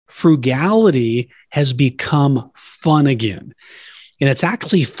frugality has become fun again. And it's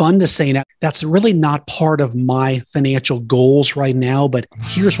actually fun to say now, that's really not part of my financial goals right now, but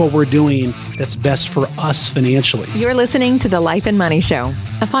here's what we're doing that's best for us financially. You're listening to The Life and Money Show,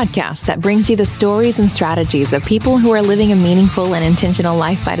 a podcast that brings you the stories and strategies of people who are living a meaningful and intentional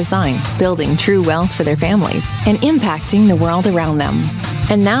life by design, building true wealth for their families, and impacting the world around them.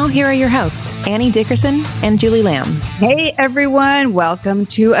 And now here are your hosts, Annie Dickerson and Julie Lamb. Hey, everyone. Welcome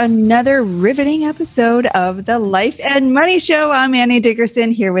to another riveting episode of The Life and Money Show. I'm Annie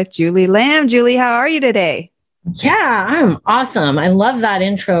Dickerson here with Julie Lamb. Julie, how are you today? Yeah, I'm awesome. I love that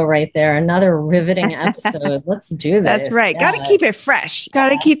intro right there. Another riveting episode. Let's do this. That's right. Yeah. Got to keep it fresh. Got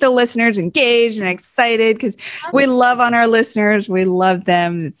to keep the listeners engaged and excited because we love on our listeners. We love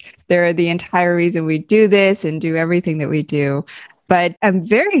them. They're the entire reason we do this and do everything that we do. But I'm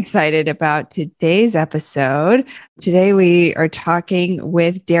very excited about today's episode. Today we are talking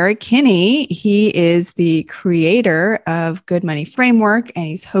with Derrick Kinney. He is the creator of Good Money Framework and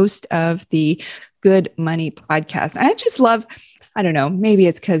he's host of the Good Money podcast. I just love, I don't know, maybe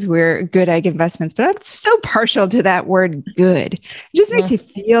it's because we're Goodegg Investments, but I'm so partial to that word good. It just makes you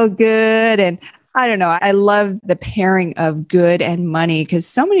feel good. And I don't know, I love the pairing of good and money because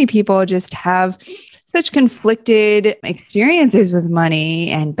so many people just have such conflicted experiences with money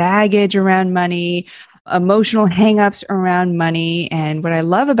and baggage around money, emotional hangups around money. And what I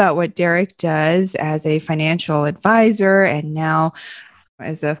love about what Derrick does as a financial advisor and now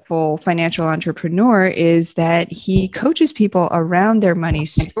as a full financial entrepreneur is that he coaches people around their money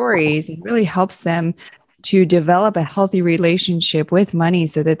stories and really helps them to develop a healthy relationship with money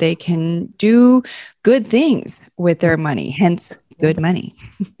so that they can do good things with their money, hence good money.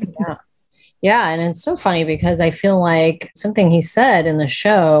 Yeah. Yeah. And it's so funny because I feel like something he said in the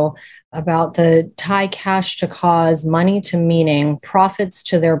show about the tie cash to cause, money to meaning, profits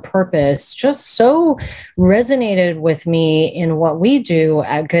to their purpose, just so resonated with me in what we do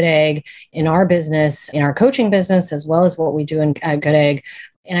at Goodegg, in our business, in our coaching business, as well as what we do at Goodegg.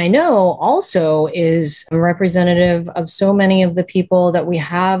 And I know also is representative of so many of the people that we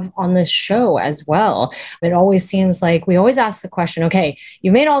have on this show as well. It always seems like we always ask the question, okay,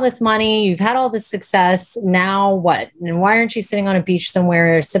 you made all this money, you've had all this success, now what? And why aren't you sitting on a beach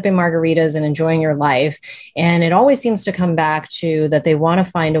somewhere sipping margaritas and enjoying your life? And it always seems to come back to that they want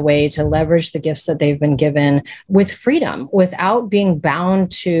to find a way to leverage the gifts that they've been given with freedom, without being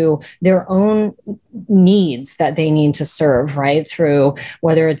bound to their own needs that they need to serve, right? Through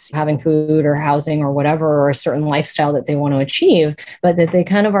whether it's having food or housing or whatever, or a certain lifestyle that they want to achieve, but that they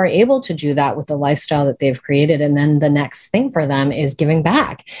kind of are able to do that with the lifestyle that they've created. And then the next thing for them is giving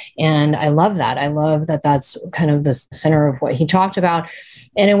back. And I love that. I love that that's kind of the center of what he talked about.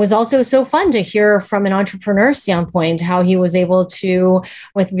 And it was also so fun to hear from an entrepreneur standpoint, how he was able to,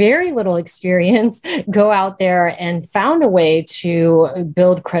 with very little experience, go out there and found a way to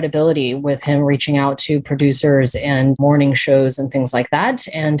build credibility with him reaching out to producers and morning shows and things like that,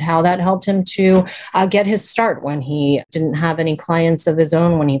 and how that helped him to get his start when he didn't have any clients of his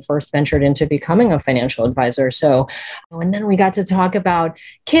own when he first ventured into becoming a financial advisor. So, and then we got to talk about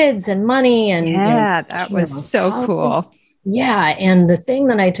kids and money and that was so cool. Yeah. And the thing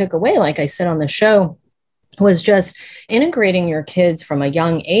that I took away, like I said on the show, was just integrating your kids from a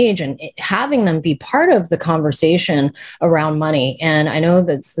young age and having them be part of the conversation around money. And I know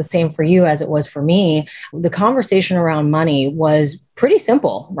that's the same for you as it was for me. The conversation around money was pretty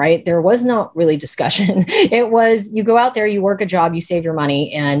simple, right? There was not really discussion. It was, you go out there, you work a job, you save your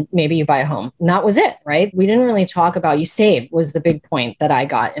money, and maybe you buy a home. And that was it, right? We didn't really talk about you save was the big point that I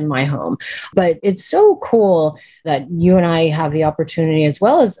got in my home. But it's so cool that you and I have the opportunity, as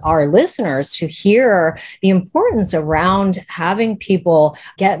well as our listeners, to hear the importance around having people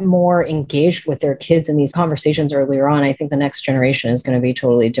get more engaged with their kids in these conversations earlier on. I think the next generation is going to be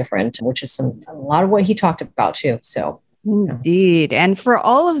totally different, which is a lot of what he talked about too. So. Indeed. And for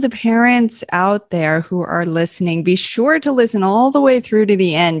all of the parents out there who are listening, be sure to listen all the way through to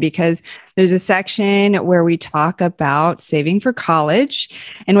the end, because there's a section where we talk about saving for college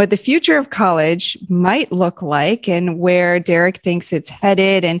and what the future of college might look like and where Derrick thinks it's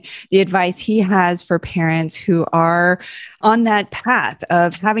headed and the advice he has for parents who are on that path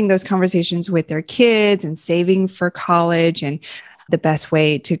of having those conversations with their kids and saving for college and the best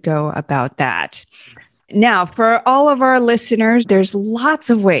way to go about that. Now, for all of our listeners, there's lots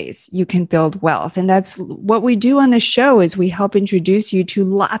of ways you can build wealth. And that's what we do on the show is we help introduce you to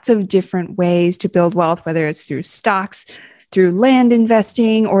lots of different ways to build wealth, whether it's through stocks, through land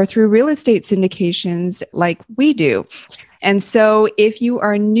investing, or through real estate syndications like we do. And so if you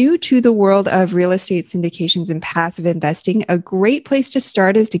are new to the world of real estate syndications and passive investing, a great place to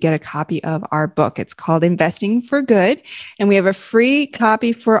start is to get a copy of our book. It's called Investing for Good. And we have a free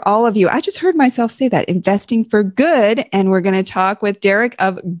copy for all of you. I just heard myself say that, Investing for Good. And we're going to talk with Derrick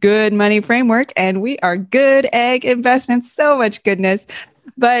of Good Money Framework. And we are Goodegg Investments. So much goodness.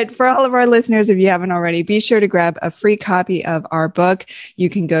 But for all of our listeners, if you haven't already, be sure to grab a free copy of our book. You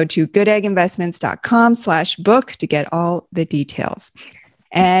can go to goodegginvestments.com/book to get all the details.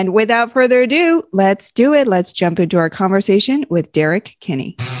 And without further ado, let's do it. Let's jump into our conversation with Derrick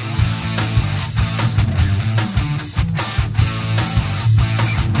Kinney.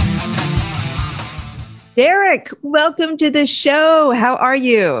 Derrick, welcome to the show. How are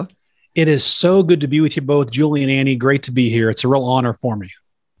you? It is so good to be with you both, Julie and Annie. Great to be here. It's a real honor for me.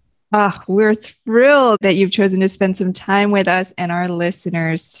 We're thrilled that you've chosen to spend some time with us and our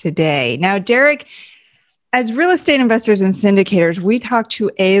listeners today. Now, Derrick, as real estate investors and syndicators, we talk to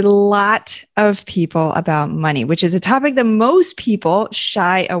a lot of people about money, which is a topic that most people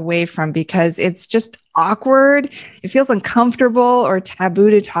shy away from because it's just awkward. It feels uncomfortable or taboo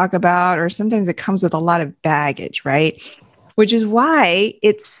to talk about, or sometimes it comes with a lot of baggage, right? Which is why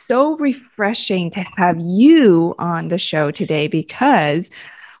it's so refreshing to have you on the show today, because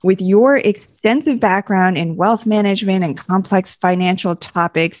with your extensive background in wealth management and complex financial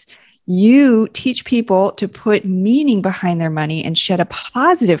topics, you teach people to put meaning behind their money and shed a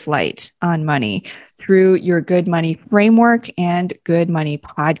positive light on money through your Good Money Framework and Good Money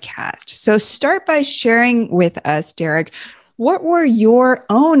podcast. So start by sharing with us, Derrick, what were your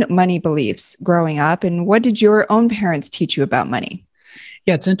own money beliefs growing up, and what did your own parents teach you about money?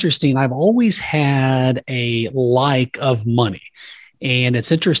 Yeah, it's interesting. I've always had a like of money. And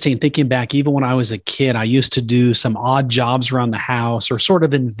it's interesting thinking back, even when I was a kid, I used to do some odd jobs around the house or sort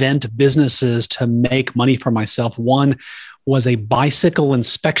of invent businesses to make money for myself. One was a bicycle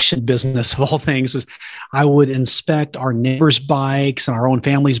inspection business, of all things. I would inspect our neighbors' bikes and our own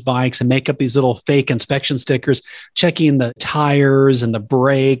family's bikes and make up these little fake inspection stickers, checking the tires and the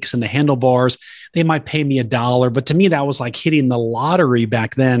brakes and the handlebars. They might pay me $1, but to me, that was like hitting the lottery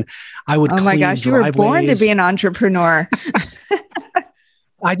back then. I would Oh my gosh, you were born to be an entrepreneur.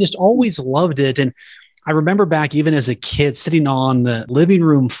 I just always loved it. And I remember back even as a kid sitting on the living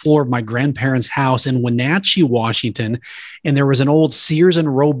room floor of my grandparents' house in Wenatchee, Washington, and there was an old Sears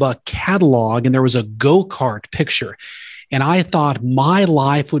and Roebuck catalog, and there was a go-kart picture. And I thought my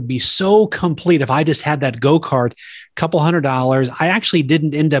life would be so complete if I just had that go-kart, $200. I actually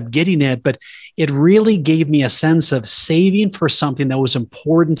didn't end up getting it, but it really gave me a sense of saving for something that was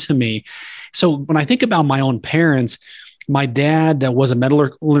important to me. So when I think about my own parents, my dad was a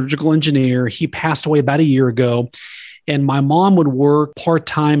metallurgical engineer. He passed away about a year ago. And my mom would work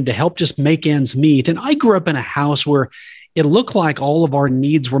part-time to help just make ends meet. And I grew up in a house where it looked like all of our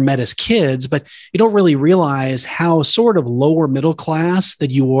needs were met as kids, but you don't really realize how sort of lower middle class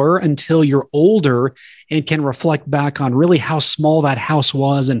that you were until you're older and can reflect back on really how small that house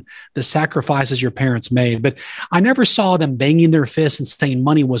was and the sacrifices your parents made. But I never saw them banging their fists and saying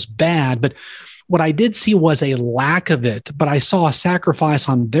money was bad. But what I did see was a lack of it, but I saw a sacrifice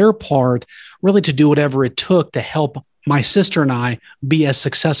on their part really to do whatever it took to help my sister and I be as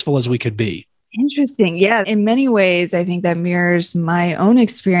successful as we could be. Interesting. Yeah. In many ways, I think that mirrors my own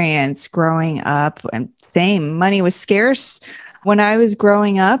experience growing up. And same, money was scarce when I was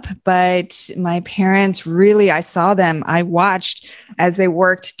growing up, but my parents really, I saw them, I watched as they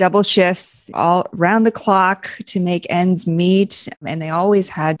worked double shifts all around the clock to make ends meet. And they always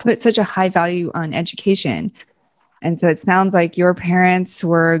had put such a high value on education. And so it sounds like your parents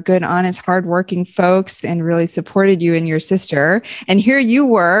were good, honest, hardworking folks and really supported you and your sister. And here you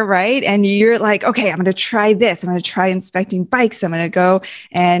were, right? And you're like, okay, I'm going to try this. I'm going to try inspecting bikes. I'm going to go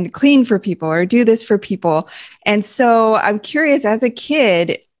and clean for people or do this for people. And so I'm curious, as a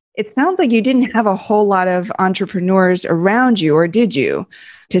kid, it sounds like you didn't have a whole lot of entrepreneurs around you, or did you,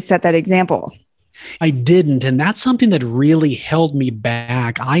 to set that example? I didn't. And that's something that really held me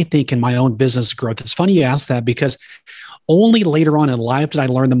back, I think, in my own business growth. It's funny you ask that because only later on in life did I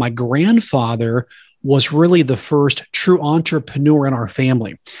learn that my grandfather was really the first true entrepreneur in our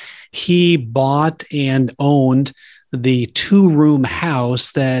family. He bought and owned the 2-room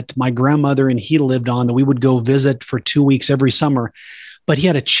house that my grandmother and he lived on that we would go visit for 2 weeks every summer. but he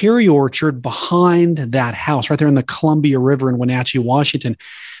had a cherry orchard behind that house right there in the Columbia River in Wenatchee, Washington.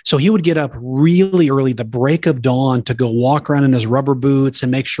 So he would get up really early, the break of dawn, to go walk around in his rubber boots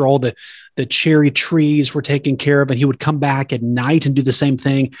and make sure all the cherry trees were taken care of. And he would come back at night and do the same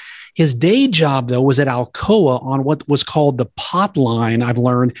thing. His day job, though, was at Alcoa on what was called the pot line, I've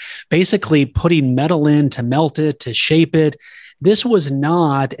learned, basically putting metal in to melt it, to shape it. This was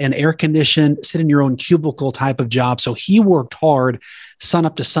not an air-conditioned, sit in your own cubicle type of job. So he worked hard, sun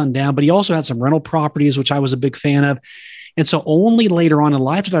up to sundown, but he also had some rental properties, which I was a big fan of. And so only later on in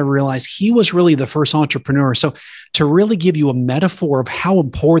life did I realize he was really the first entrepreneur. So to really give you a metaphor of how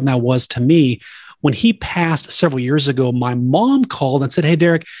important that was to me, when he passed several years ago, my mom called and said, "Hey,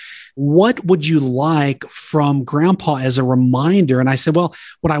 Derrick, what would you like from Grandpa as a reminder?" And I said, "Well,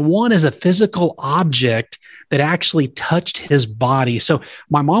 what I want is a physical object that actually touched his body." So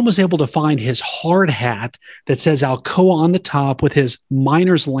my mom was able to find his hard hat that says Alcoa on the top with his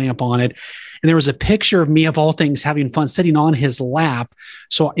miner's lamp on it. And there was a picture of me, of all things, having fun sitting on his lap.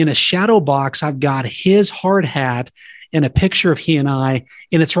 So in a shadow box, I've got his hard hat and a picture of he and I,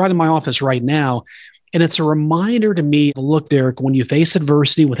 and it's right in my office right now. And it's a reminder to me, look, Derrick, when you face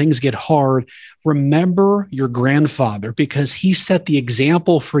adversity, when things get hard, remember your grandfather, because he set the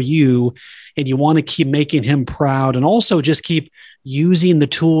example for you, and you want to keep making him proud, and also just keep using the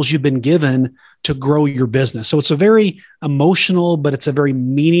tools you've been given to grow your business. So it's a very emotional, but it's a very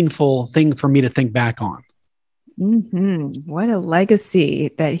meaningful thing for me to think back on. What a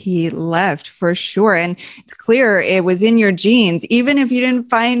legacy that he left, for sure. And it's clear it was in your genes, even if you didn't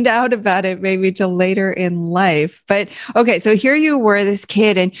find out about it maybe till later in life. But okay, so here you were, this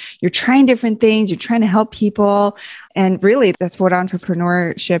kid, and you're trying different things. You're trying to help people. And really, that's what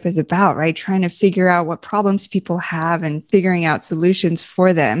entrepreneurship is about, right? Trying to figure out what problems people have and figuring out solutions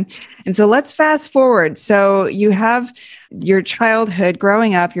for them. And so let's fast forward. So you have your childhood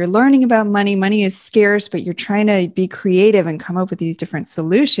growing up, you're learning about money. Money is scarce, but you're trying to be creative and come up with these different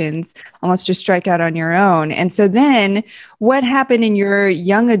solutions, almost to strike out on your own. And so then what happened in your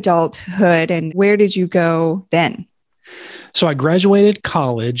young adulthood, and where did you go then? So I graduated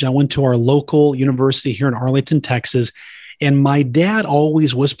college. I went to our local university here in Arlington, Texas. And my dad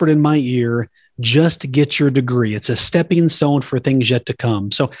always whispered in my ear, just get your degree. It's a stepping stone for things yet to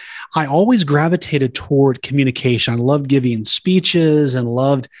come. So I always gravitated toward communication. I loved giving speeches and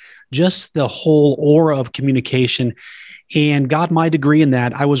loved just the whole aura of communication, and got my degree in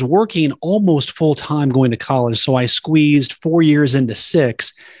that. I was working almost full time going to college. So I squeezed 4 years into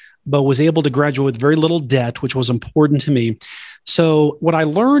 6, but was able to graduate with very little debt, which was important to me. So what I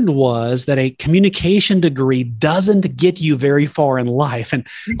learned was that a communication degree doesn't get you very far in life. And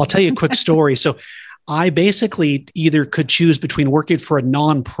I'll tell you a quick story. So I basically either could choose between working for a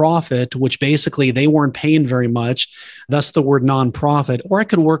nonprofit, which basically they weren't paying very much, thus the word nonprofit, or I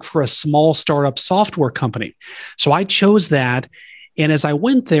could work for a small startup software company. So I chose that. And as I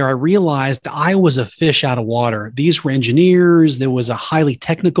went there, I realized I was a fish out of water. These were engineers. There was a highly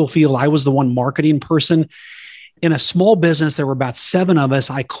technical field. I was the one marketing person. In a small business, there were about 7 of us.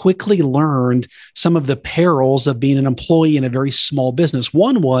 I quickly learned some of the perils of being an employee in a very small business.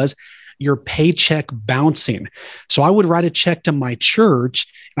 One was your paycheck bouncing. So I would write a check to my church.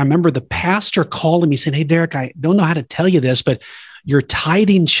 And I remember the pastor calling me saying, "Hey, Derrick, I don't know how to tell you this, but your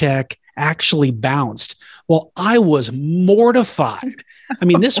tithing check actually bounced." Well, I was mortified. I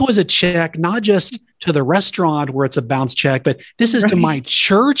mean, this was a check, not just to the restaurant where it's a bounce check, but this is to my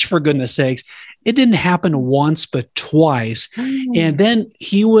church, for goodness sakes. It didn't happen once, but twice. And then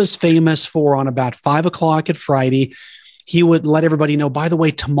he was famous for, on about 5 o'clock at Friday, he would let everybody know, by the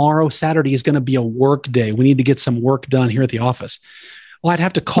way, tomorrow, Saturday, is going to be a work day. We need to get some work done here at the office. Well, I'd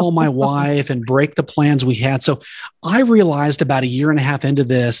have to call my wife and break the plans we had. So I realized about a year and a half into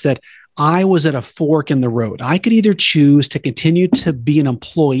this that I was at a fork in the road. I could either choose to continue to be an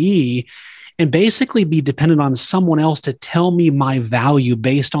employee and basically be dependent on someone else to tell me my value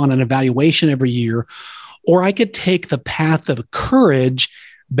based on an evaluation every year, or I could take the path of courage,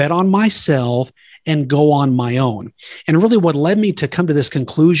 bet on myself, and go on my own. And really what led me to come to this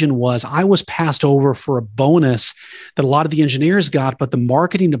conclusion was I was passed over for a bonus that a lot of the engineers got, but the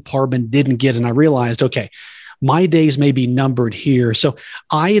marketing department didn't get. And I realized, okay, my days may be numbered here. So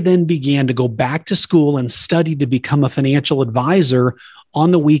I then began to go back to school and study to become a financial advisor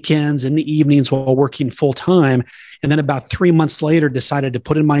on the weekends and the evenings while working full time. And then about 3 months later, decided to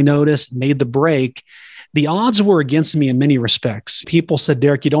put in my notice, made the break. The odds were against me in many respects. People said,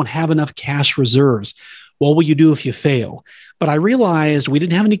 "Derrick, you don't have enough cash reserves. What will you do if you fail?" But I realized we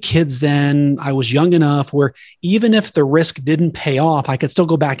didn't have any kids then. I was young enough where even if the risk didn't pay off, I could still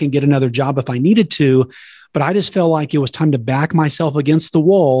go back and get another job if I needed to. But I just felt like it was time to back myself against the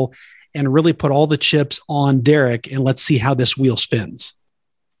wall and really put all the chips on Derrick, and let's see how this wheel spins.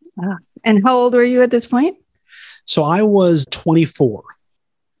 And how old were you at this point? So I was 24.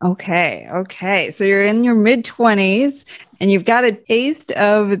 Okay. So you're in your mid 20s and you've got a taste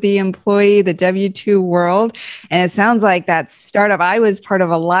of the employee, the W-2 world. And it sounds like that startup. I was part of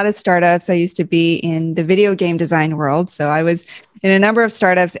a lot of startups. I used to be in the video game design world. So I was in a number of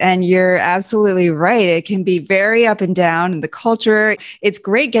startups, and you're absolutely right. It can be very up and down. And the culture, it's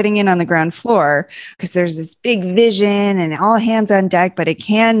great getting in on the ground floor because there's this big vision and all hands on deck, but it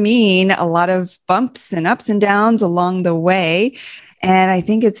can mean a lot of bumps and ups and downs along the way. And I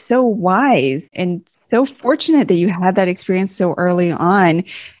think it's so wise and so fortunate that you had that experience so early on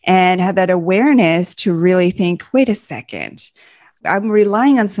and had that awareness to really think, wait a second, I'm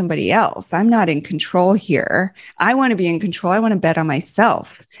relying on somebody else. I'm not in control here. I want to be in control. I want to bet on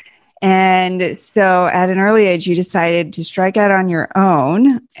myself. And so at an early age, you decided to strike out on your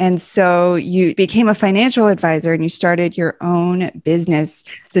own. And so you became a financial advisor and you started your own business.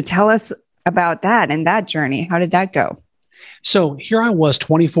 So tell us about that and that journey. How did that go? So here I was,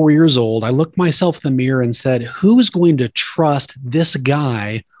 24 years old. I looked myself in the mirror and said, who's going to trust this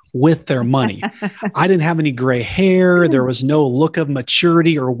guy with their money? I didn't have any gray hair. There was no look of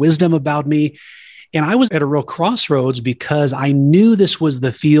maturity or wisdom about me. And I was at a real crossroads because I knew this was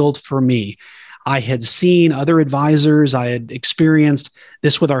the field for me. I had seen other advisors. I had experienced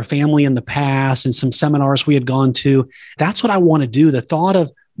this with our family in the past and some seminars we had gone to. That's what I want to do. The thought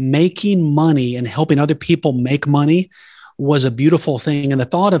of making money and helping other people make money was a beautiful thing. And the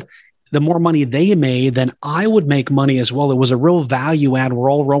thought of the more money they made, then I would make money as well. It was a real value add.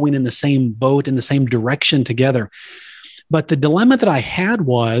 We're all rowing in the same boat, in the same direction together. But the dilemma that I had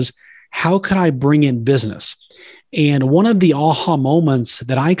was, how could I bring in business? And one of the aha moments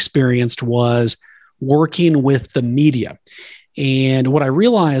that I experienced was working with the media. And what I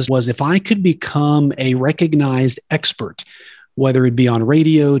realized was if I could become a recognized expert, whether it be on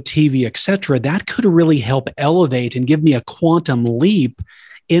radio, TV, et cetera, that could really help elevate and give me a quantum leap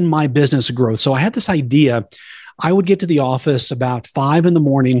in my business growth. So I had this idea. I would get to the office about 5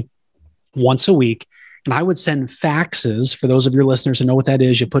 a.m. once a week, and I would send faxes. For those of your listeners who know what that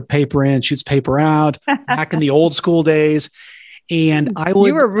is, you put paper in, shoots paper out, back in the old school days. And I would—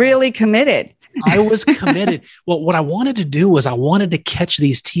 You were really committed. I was committed. Well, what I wanted to do was I wanted to catch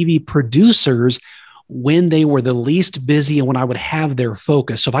these TV producers when they were the least busy and when I would have their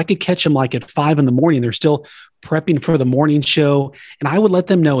focus. So if I could catch them like at 5 a.m, they're still prepping for the morning show. And I would let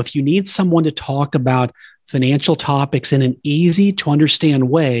them know, if you need someone to talk about financial topics in an easy to understand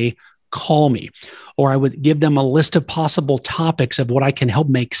way, call me. Or I would give them a list of possible topics of what I can help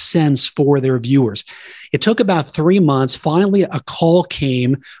make sense for their viewers. It took about 3 months. Finally, a call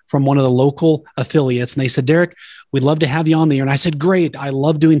came from one of the local affiliates, and they said, Derrick, we'd love to have you on the air. And I said, great. I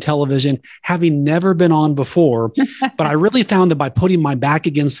love doing television, having never been on before. But I really found that by putting my back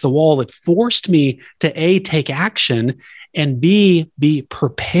against the wall, it forced me to A, take action, and B, be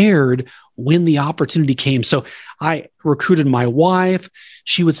prepared when the opportunity came. So I recruited my wife.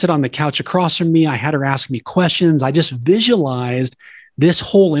 She would sit on the couch across from me. I had her ask me questions. I just visualized this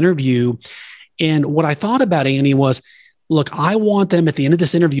whole interview. And what I thought about, Annie, was, look, I want them at the end of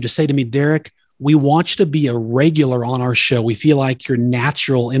this interview to say to me, Derrick, we want you to be a regular on our show. We feel like you're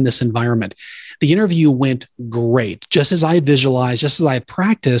natural in this environment. The interview went great, just as I had visualized, just as I had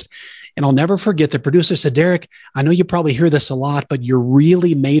practiced. And I'll never forget, the producer said, Derrick, I know you probably hear this a lot, but you're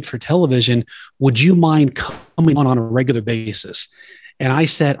really made for television. Would you mind coming on a regular basis? And I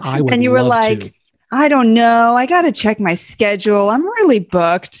said, I would. And you were like, to. I don't know. I got to check my schedule. I'm really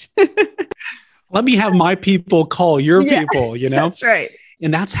booked. Let me have my people call your people, you know? That's right.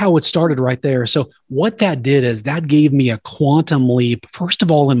 And that's how it started right there. So what that did is that gave me a quantum leap, first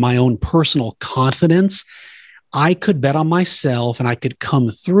of all, in my own personal confidence. I could bet on myself and I could come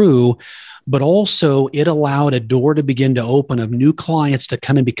through, but also it allowed a door to begin to open of new clients to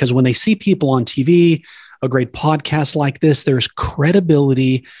come in, because when they see people on TV, a great podcast like this, there's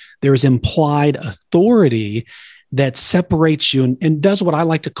credibility, there's implied authority that separates you and does what I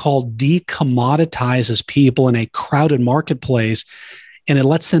like to call decommoditizes people in a crowded marketplace. And it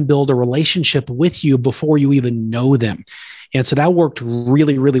lets them build a relationship with you before you even know them. And so that worked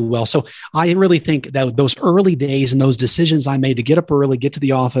really, really well. So I really think that those early days and those decisions I made to get up early, get to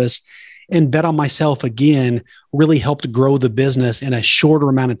the office, and bet on myself again really helped grow the business in a shorter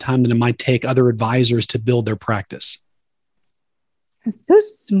amount of time than it might take other advisors to build their practice. It's so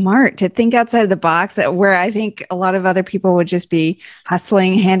smart to think outside of the box, where I think a lot of other people would just be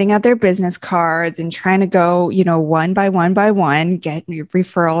hustling, handing out their business cards and trying to go, one by one, get your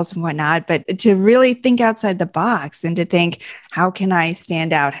referrals and whatnot. But to really think outside the box and to think, how can I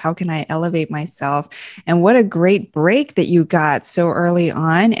stand out? How can I elevate myself? And what a great break that you got so early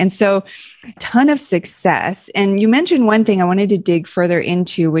on. And so a ton of success. And you mentioned one thing I wanted to dig further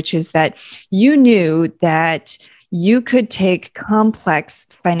into, which is that you knew that you could take complex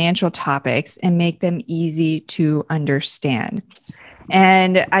financial topics and make them easy to understand.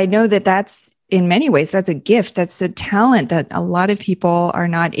 And I know that that's, in many ways, that's a gift. That's a talent that a lot of people are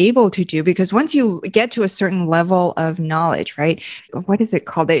not able to do, because once you get to a certain level of knowledge, right? What is it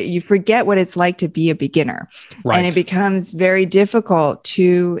called? You forget what it's like to be a beginner. Right. And it becomes very difficult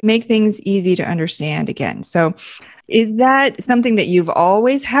to make things easy to understand again. So is that something that you've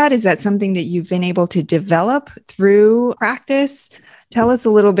always had? Is that something that you've been able to develop through practice? Tell us a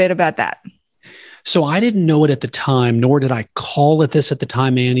little bit about that. So I didn't know it at the time, nor did I call it this at the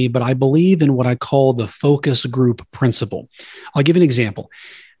time, Annie, but I believe in what I call the focus group principle. I'll give you an example.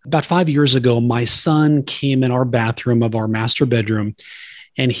 About 5 years ago, my son came in our bathroom of our master bedroom,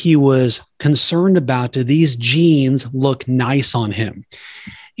 and he was concerned about, do these jeans look nice on him?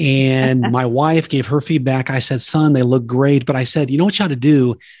 And my wife gave her feedback. I said, son, they look great. But I said, you know what you ought to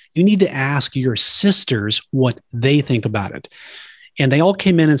do? You need to ask your sisters what they think about it. And they all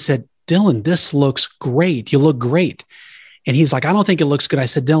came in and said, Dylan, this looks great. You look great. And he's like, I don't think it looks good. I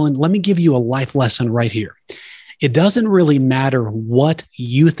said, Dylan, let me give you a life lesson right here. It doesn't really matter what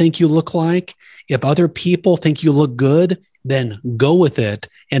you think you look like. If other people think you look good, then go with it.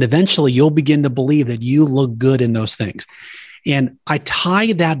 And eventually you'll begin to believe that you look good in those things. And I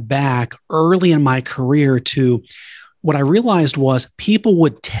tied that back early in my career to what I realized was people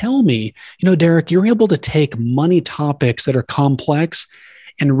would tell me, Derrick, you're able to take money topics that are complex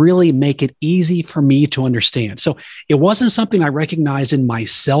and really make it easy for me to understand. So it wasn't something I recognized in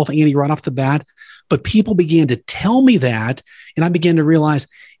myself, Annie, right off the bat, but people began to tell me that. And I began to realize,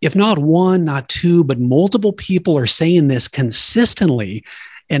 if not one, not two, but multiple people are saying this consistently,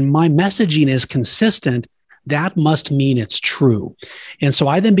 and my messaging is consistent, that must mean it's true. And so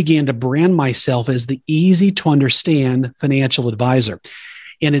I then began to brand myself as the easy to understand financial advisor.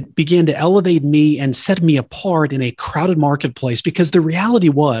 And it began to elevate me and set me apart in a crowded marketplace, because the reality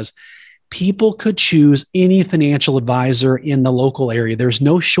was people could choose any financial advisor in the local area. There's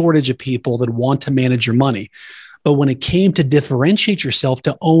no shortage of people that want to manage your money. But when it came to differentiate yourself,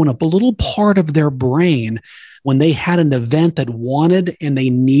 to own a little part of their brain, when they had an event that wanted and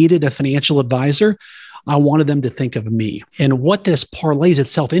they needed a financial advisor, I wanted them to think of me. And what this parlays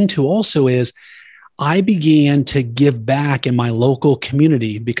itself into also is I began to give back in my local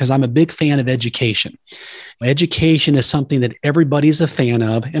community, because I'm a big fan of education. Education is something that everybody's a fan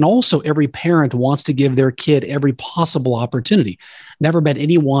of. And also every parent wants to give their kid every possible opportunity. Never met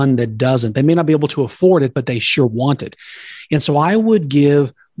anyone that doesn't. They may not be able to afford it, but they sure want it. And so I would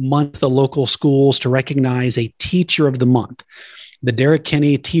give month to the local schools to recognize a teacher of the month. The Derrick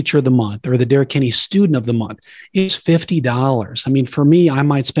Kinney Teacher of the Month or the Derrick Kinney Student of the Month is $50. I mean, for me, I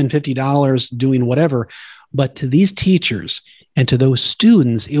might spend $50 doing whatever, but to these teachers and to those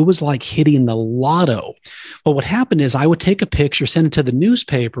students, it was like hitting the lotto. But what happened is I would take a picture, send it to the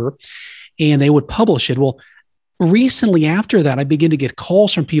newspaper, and they would publish it. Well, recently after that, I began to get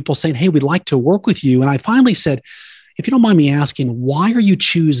calls from people saying, hey, we'd like to work with you. And I finally said, if you don't mind me asking, why are you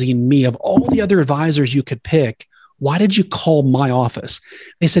choosing me? Of all the other advisors you could pick, why did you call my office?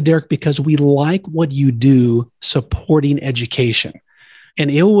 They said, Derrick, because we like what you do supporting education. And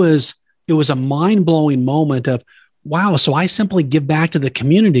it was a mind-blowing moment of, wow, so I simply give back to the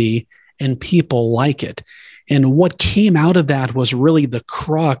community and people like it. And what came out of that was really the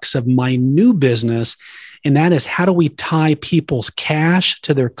crux of my new business. And that is, how do we tie people's cash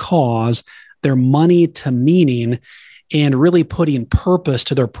to their cause, their money to meaning, and really putting purpose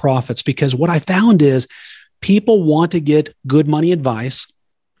to their profits? Because what I found is, people want to get good money advice.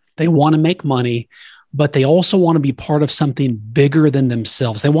 They want to make money, but they also want to be part of something bigger than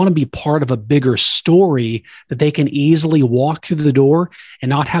themselves. They want to be part of a bigger story that they can easily walk through the door and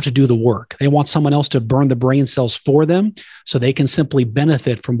not have to do the work. They want someone else to burn the brain cells for them so they can simply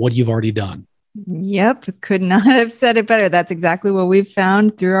benefit from what you've already done. Yep. Could not have said it better. That's exactly what we've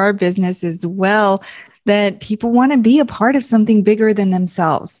found through our business as well, that people want to be a part of something bigger than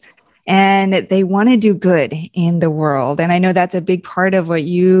themselves. And they want to do good in the world. And I know that's a big part of what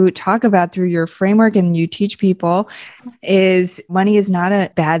you talk about through your framework and you teach people is money is not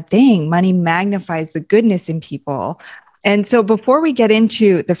a bad thing. Money magnifies the goodness in people. And so before we get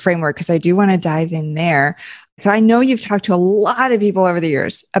into the framework, because I do want to dive in there, So I know you've talked to a lot of people over the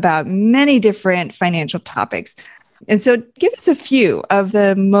years about many different financial topics. And so give us a few of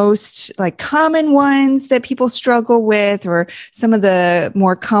the most common ones that people struggle with, or some of the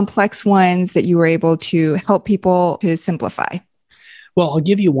more complex ones that you were able to help people to simplify. Well, I'll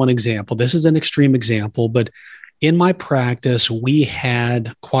give you one example. This is an extreme example, but in my practice, we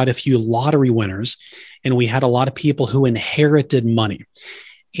had quite a few lottery winners, and we had a lot of people who inherited money.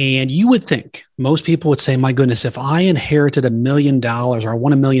 And you would think, most people would say, my goodness, if I inherited $1 million or I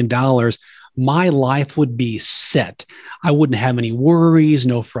won $1 million, my life would be set. I wouldn't have any worries,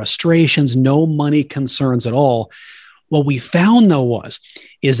 no frustrations, no money concerns at all. What we found, though,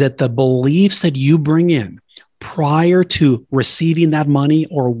 is that the beliefs that you bring in prior to receiving that money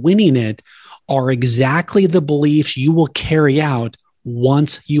or winning it are exactly the beliefs you will carry out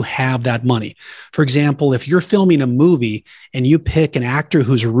once you have that money. For example, if you're filming a movie and you pick an actor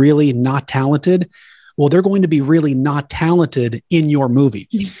who's really not talented, well, they're going to be really not talented in your movie.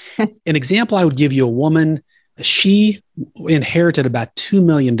 An example I would give you, a woman, she inherited about $2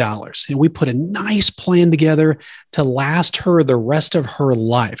 million, and we put a nice plan together to last her the rest of her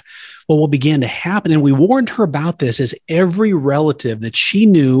life. Well, what began to happen, and we warned her about this, is every relative that she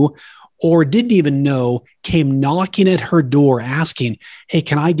knew or didn't even know came knocking at her door asking, hey,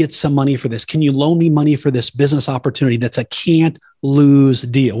 can I get some money for this? Can you loan me money for this business opportunity? That's a can't lose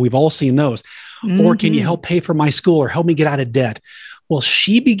deal. We've all seen those. Mm-hmm. Or can you help pay for my school or help me get out of debt? Well,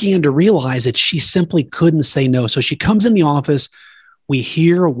 she began to realize that she simply couldn't say no. So she comes in the office, we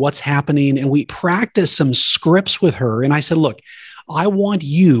hear what's happening, and we practice some scripts with her. And I said, look, I want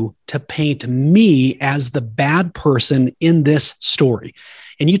you to paint me as the bad person in this story.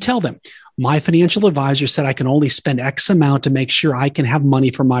 And you tell them, my financial advisor said I can only spend X amount to make sure I can have money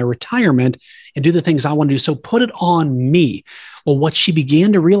for my retirement and do the things I want to do. So put it on me. Well, what she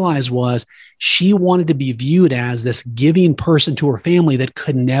began to realize was she wanted to be viewed as this giving person to her family that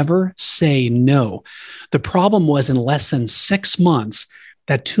could never say no. The problem was, in less than 6 months,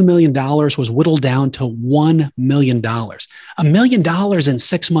 that $2 million was whittled down to $1 million. $1 million in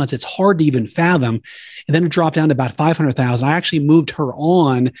 6 months, it's hard to even fathom. And then it dropped down to about $500,000. I actually moved her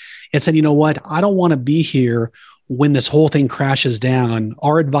on and said, you know what? I don't want to be here when this whole thing crashes down.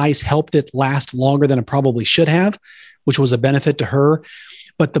 Our advice helped it last longer than it probably should have, which was a benefit to her.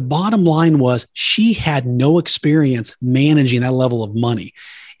 But the bottom line was she had no experience managing that level of money.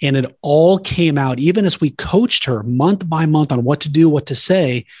 And it all came out, even as we coached her month by month on what to do, what to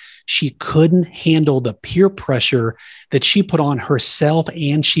say, she couldn't handle the peer pressure that she put on herself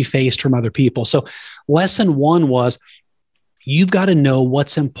and she faced from other people. So lesson one was, you've got to know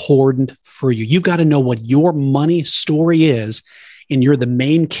what's important for you. You've got to know what your money story is, and you're the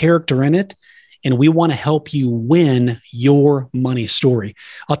main character in it. And we want to help you win your money story.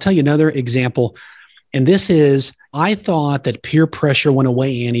 I'll tell you another example. And this is, I thought that peer pressure went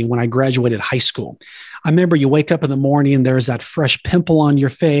away, Annie, when I graduated high school. I remember you wake up in the morning and there's that fresh pimple on your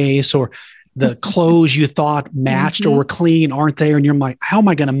face, or the clothes you thought matched or were clean aren't there. And you're like, how am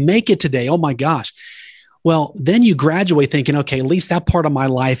I going to make it today? Oh my gosh. Well, then you graduate thinking, okay, at least that part of my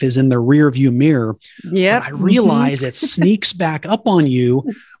life is in the rear view mirror. Yeah. But I realize it sneaks back up on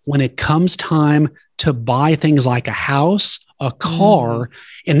you when it comes time to buy things like a house, a car.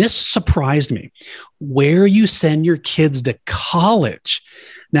 And this surprised me, where you send your kids to college.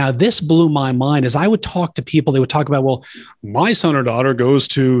 Now, this blew my mind. As I would talk to people, they would talk about, well, my son or daughter goes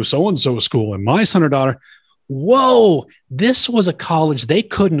to so-and-so school, and my son or daughter, whoa, this was a college they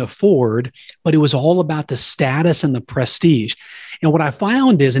couldn't afford, but it was all about the status and the prestige. And what I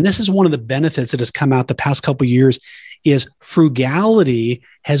found is, and this is one of the benefits that has come out the past couple of years, is frugality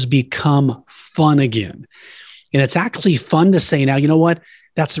has become fun again. And it's actually fun to say now, you know what?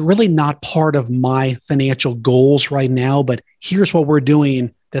 That's really not part of my financial goals right now, but here's what we're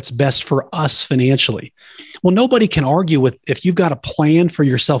doing that's best for us financially. Well, nobody can argue with if you've got a plan for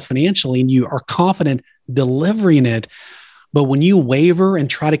yourself financially and you are confident delivering it. But when you waver and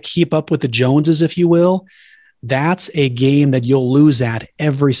try to keep up with the Joneses, if you will, that's a game that you'll lose at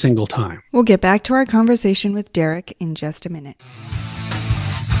every single time. We'll get back to our conversation with Derrick in just a minute.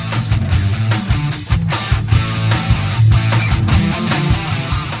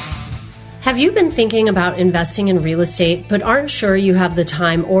 Have you been thinking about investing in real estate but aren't sure you have the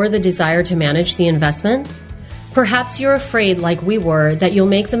time or the desire to manage the investment? Perhaps you're afraid, like we were, that you'll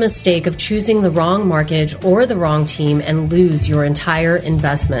make the mistake of choosing the wrong mortgage or the wrong team and lose your entire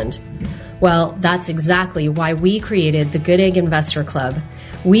investment. Well, that's exactly why we created the Goodegg Investor Club.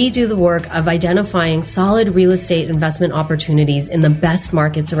 We do the work of identifying solid real estate investment opportunities in the best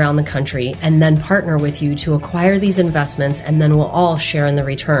markets around the country and then partner with you to acquire these investments, and then we'll all share in the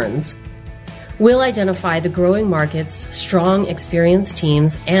returns. We'll identify the growing markets, strong, experienced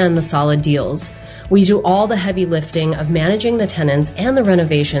teams, and the solid deals. We do all the heavy lifting of managing the tenants and the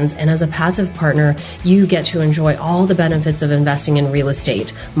renovations, and as a passive partner, you get to enjoy all the benefits of investing in real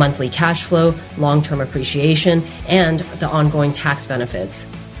estate, monthly cash flow, long-term appreciation, and the ongoing tax benefits.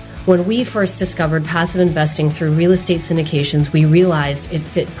 When we first discovered passive investing through real estate syndications, we realized it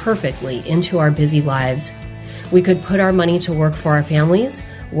fit perfectly into our busy lives. We could put our money to work for our families,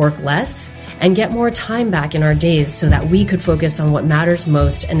 work less, and get more time back in our days so that we could focus on what matters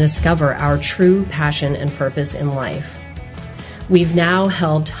most and discover our true passion and purpose in life. We've now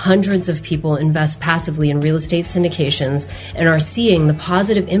helped hundreds of people invest passively in real estate syndications and are seeing the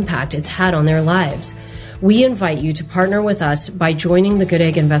positive impact it's had on their lives. We invite you to partner with us by joining the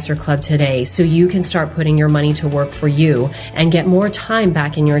Goodegg Investor Club today so you can start putting your money to work for you and get more time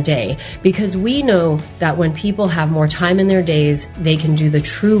back in your day, because we know that when people have more time in their days, they can do the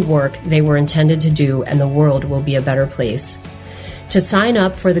true work they were intended to do, and the world will be a better place. To sign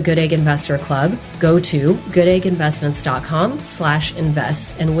up for the Goodegg Investor Club, go to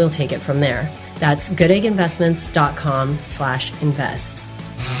goodegginvestments.com/invest and we'll take it from there. That's goodegginvestments.com/invest.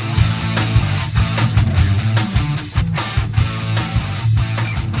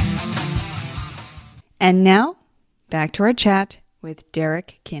 And now, back to our chat with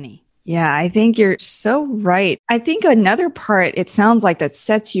Derrick Kinney. Yeah, I think you're so right. I think another part, it sounds like, that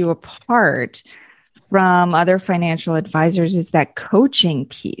sets you apart from other financial advisors is that coaching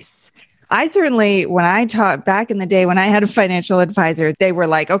piece. I certainly, when I taught back in the day, when I had a financial advisor, they were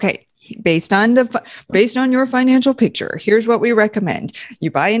like, okay, based on your financial picture, here's what we recommend. You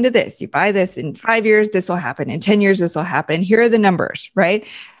buy into this, you buy this, in 5 years, this will happen. In 10 years, this will happen. Here are the numbers, right?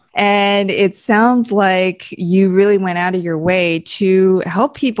 And it sounds like you really went out of your way to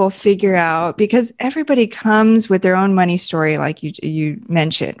help people figure out, because everybody comes with their own money story, like you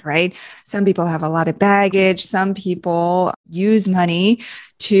mentioned, right? Some people have a lot of baggage. Some people use money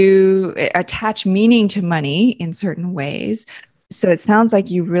to attach meaning to money in certain ways. So it sounds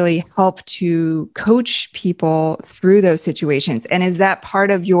like you really help to coach people through those situations. And is that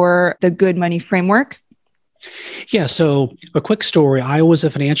part of the Good Money framework? Yeah. So a quick story. I was a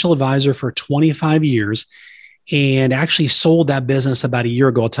financial advisor for 25 years and actually sold that business about a year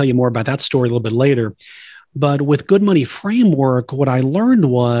ago. I'll tell you more about that story a little bit later. But with Good Money Framework, what I learned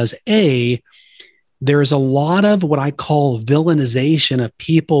was, there's a lot of what I call villainization of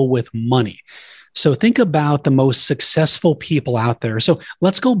people with money. So think about the most successful people out there. So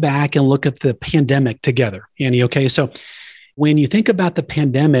let's go back and look at the pandemic together, Annie. Okay. So when you think about the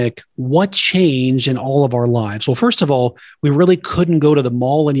pandemic, what changed in all of our lives? Well, first of all, we really couldn't go to the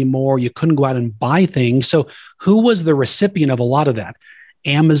mall anymore. You couldn't go out and buy things. So who was the recipient of a lot of that?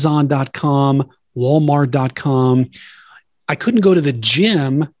 Amazon.com, Walmart.com. I couldn't go to the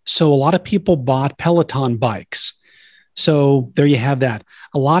gym. So a lot of people bought Peloton bikes. So there you have that.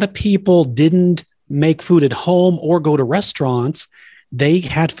 A lot of people didn't make food at home or go to restaurants. They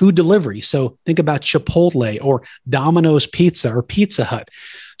had food delivery. So think about Chipotle or Domino's Pizza or Pizza Hut.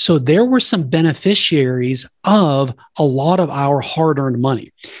 So there were some beneficiaries of a lot of our hard-earned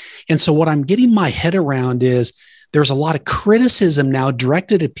money. And so what I'm getting my head around is there's a lot of criticism now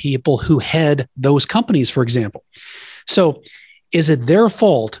directed at people who head those companies, for example. So is it their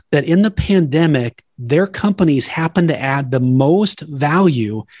fault that in the pandemic, their companies happened to add the most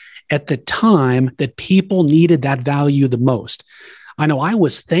value at the time that people needed that value the most? I know I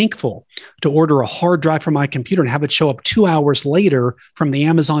was thankful to order a hard drive from my computer and have it show up 2 hours later from the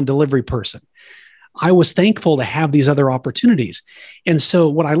Amazon delivery person. I was thankful to have these other opportunities. And so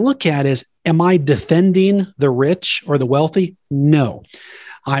what I look at is, am I defending the rich or the wealthy? No,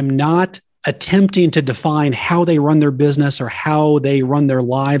 I'm not attempting to define how they run their business or how they run their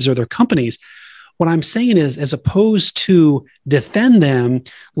lives or their companies. What I'm saying is, as opposed to defend them,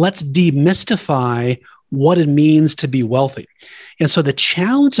 let's demystify what it means to be wealthy. And so the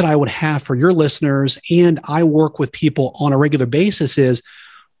challenge that I would have for your listeners, and I work with people on a regular basis, is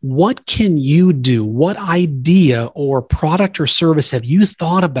what can you do? What idea or product or service have you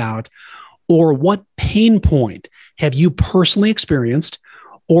thought about? Or what pain point have you personally experienced,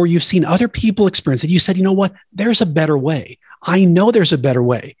 or you've seen other people experience it? You said, you know what, there's a better way. I know there's a better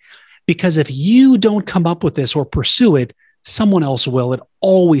way. Because if you don't come up with this or pursue it, someone else will. It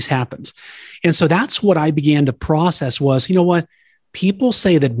always happens. And so that's what I began to process was, you know what? People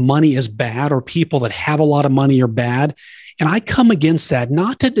say that money is bad, or people that have a lot of money are bad. And I come against that,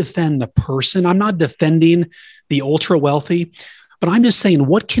 not to defend the person. I'm not defending the ultra wealthy, but I'm just saying,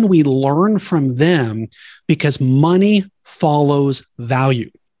 what can we learn from them? Because money follows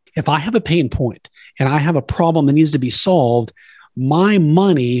value. If I have a pain point and I have a problem that needs to be solved, my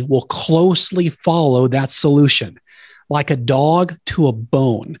money will closely follow that solution, like a dog to a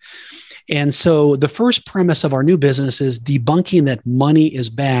bone. And so the first premise of our new business is debunking that money is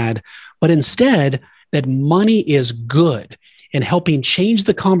bad, but instead that money is good, and helping change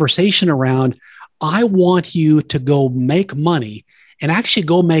the conversation around, I want you to go make money and actually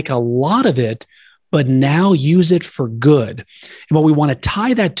go make a lot of it, but now use it for good. And what we want to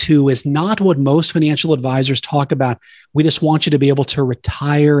tie that to is not what most financial advisors talk about. We just want you to be able to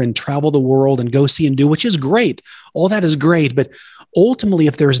retire and travel the world and go see and do, which is great. All that is great. But ultimately,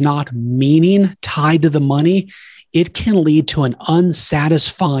 if there's not meaning tied to the money, it can lead to an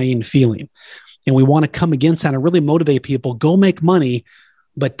unsatisfying feeling. And we want to come against that and really motivate people, go make money,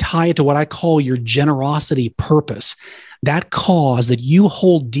 but tie it to what I call your generosity purpose. That cause that you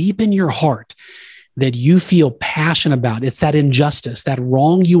hold deep in your heart, that you feel passionate about. It's that injustice, that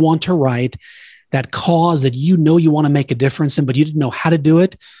wrong you want to right, that cause that you know you want to make a difference in, but you didn't know how to do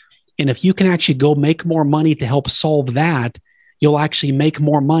it. And if you can actually go make more money to help solve that, you'll actually make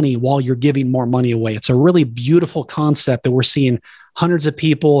more money while you're giving more money away. It's a really beautiful concept that we're seeing hundreds of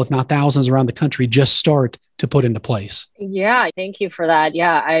people, if not thousands around the country, just start to put into place. Yeah, thank you for that.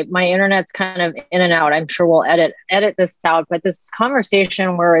 Yeah, my internet's kind of in and out. I'm sure we'll edit this out, but this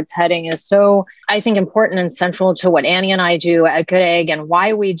conversation where it's heading is so, I think, important and central to what Annie and I do at Goodegg and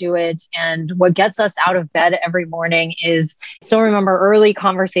why we do it. And what gets us out of bed every morning is, still remember early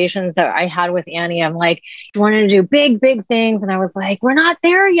conversations that I had with Annie. I'm like, you wanted to do big things. And I was like, we're not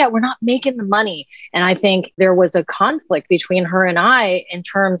there yet. We're not making the money. And I think there was a conflict between her and I in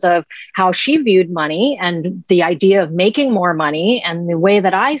terms of how she viewed money and the idea of making more money and the way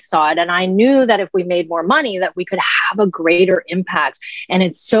that I saw it. And I knew that if we made more money, that we could have a greater impact. And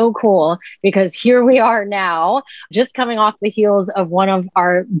it's so cool because here we are now, just coming off the heels of one of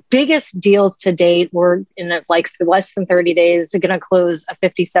our biggest deals to date. We're in like less than 30 days going to close a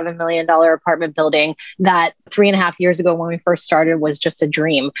 $57 million apartment building that 3.5 years ago when we first started was just a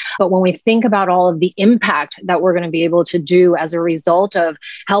dream. But when we think about all of the impact that we're going to be able to do as a result of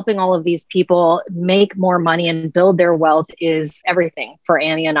helping all of these people make more money and build their wealth is everything for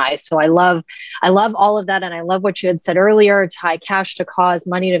Annie and I. So I love all of that. And I love what you had said earlier, tie cash to cause,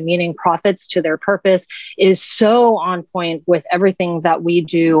 money to meaning, profits to their purpose is so on point with everything that we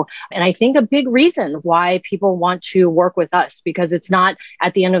do. And I think a big reason why people want to work with us, because it's not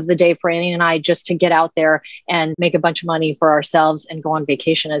at the end of the day for Annie and I just to get out there and make a bunch of money for ourselves and go on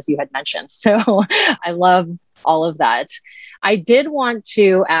vacation, as you had mentioned. So I love all of that. I did want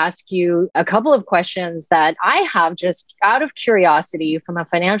to ask you a couple of questions that I have just out of curiosity from a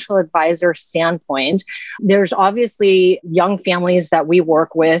financial advisor standpoint. There's obviously young families that we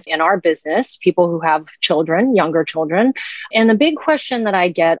work with in our business, people who have children, younger children. And the big question that I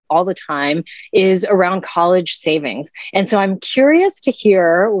get all the time is around college savings. And so I'm curious to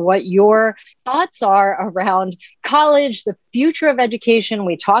hear what your thoughts are around college, the future of education.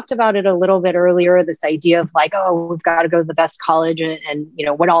 We talked about it a little bit earlier, this idea of like, oh, we've got to go to the best college and you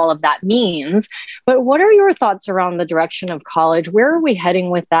know, what all of that means. But what are your thoughts around the direction of college? Where are we heading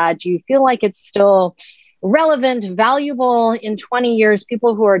with that? Do you feel like it's still relevant, valuable in 20 years?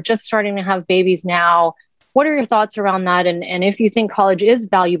 People who are just starting to have babies now, what are your thoughts around that? And if you think college is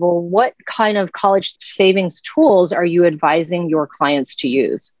valuable, what kind of college savings tools are you advising your clients to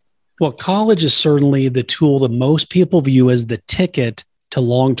use? Well, college is certainly the tool that most people view as the ticket to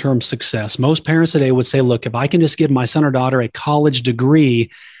long-term success. Most parents today would say, look, if I can just give my son or daughter a college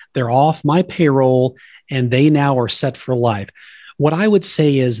degree, they're off my payroll and they now are set for life. What I would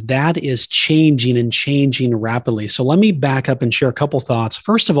say is that is changing and changing rapidly. So let me back up and share a couple thoughts.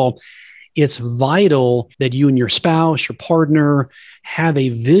 First of all, it's vital that you and your spouse, your partner, have a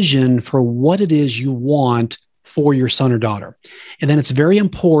vision for what it is you want for your son or daughter. And then it's very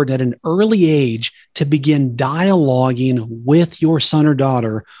important at an early age to begin dialoguing with your son or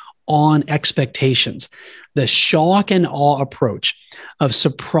daughter on expectations. The shock and awe approach of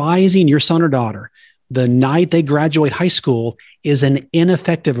surprising your son or daughter the night they graduate high school is an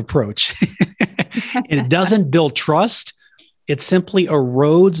ineffective approach. And it doesn't build trust. It simply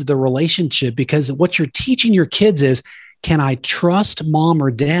erodes the relationship, because what you're teaching your kids is, can I trust mom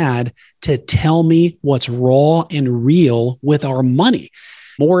or dad to tell me what's raw and real with our money?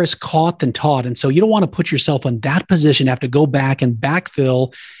 More is caught than taught. And so you don't want to put yourself in that position, have to go back and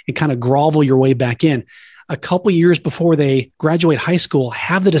backfill and kind of grovel your way back in. A couple years before they graduate high school,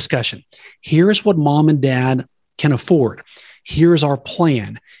 have the discussion. Here's what mom and dad can afford. Here's our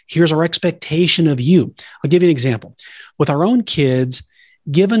plan. Here's our expectation of you. I'll give you an example. With our own kids,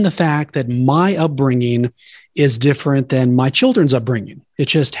 given the fact that my upbringing is different than my children's upbringing,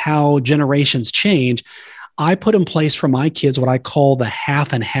 it's just how generations change, I put in place for my kids what I call the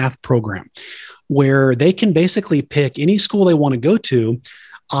half and half program, where they can basically pick any school they want to go to.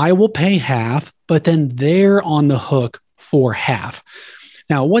 I will pay half, but then they're on the hook for half.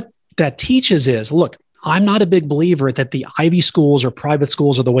 Now, what that teaches is, look, I'm not a big believer that the Ivy schools or private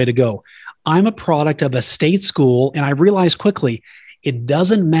schools are the way to go. I'm a product of a state school, and I realized quickly, it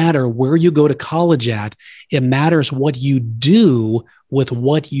doesn't matter where you go to college at. It matters what you do with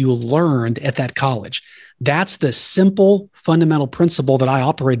what you learned at that college. That's the simple, fundamental principle that I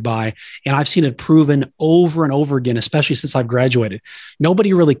operate by, and I've seen it proven over and over again, especially since I've graduated.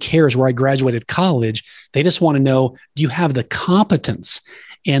 Nobody really cares where I graduated college. They just want to know, do you have the competence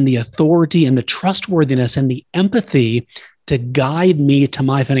and the authority and the trustworthiness and the empathy to guide me to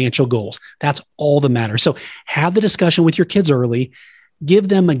my financial goals? That's all that matters. So have the discussion with your kids early. Give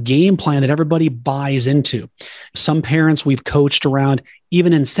them a game plan that everybody buys into. Some parents we've coached around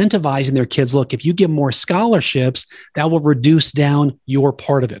even incentivizing their kids. Look, if you give more scholarships, that will reduce down your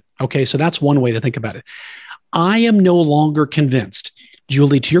part of it. Okay, so that's one way to think about it. I am no longer convinced,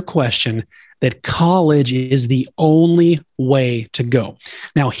 Julie, to your question, that college is the only way to go.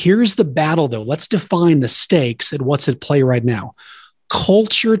 Now, here's the battle, though. Let's define the stakes and what's at play right now.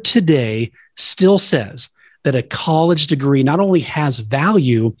 Culture today still says that a college degree not only has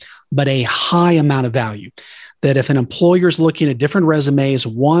value, but a high amount of value. That if an employer is looking at different resumes,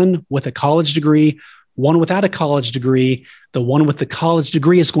 one with a college degree, one without a college degree, the one with the college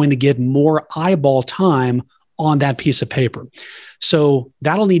degree is going to get more eyeball time on that piece of paper. So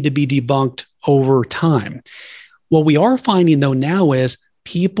that'll need to be debunked over time. What we are finding, though, now is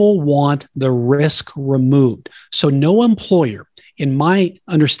people want the risk removed. So no employer, in my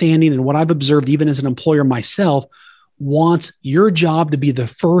understanding and what I've observed, even as an employer myself, wants your job to be the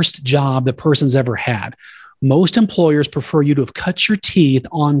first job the person's ever had. Most employers prefer you to have cut your teeth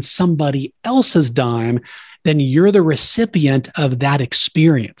on somebody else's dime, then you're the recipient of that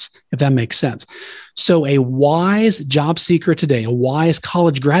experience, if that makes sense. So a wise job seeker today, a wise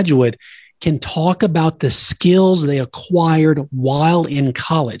college graduate, can talk about the skills they acquired while in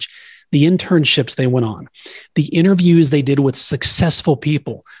college, the internships they went on, the interviews they did with successful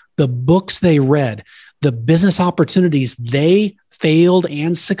people, the books they read, the business opportunities they failed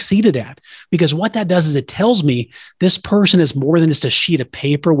and succeeded at. Because what that does is it tells me this person is more than just a sheet of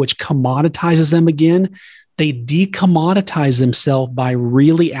paper, which commoditizes them again. They decommoditize themselves by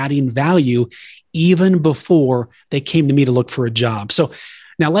really adding value even before they came to me to look for a job. So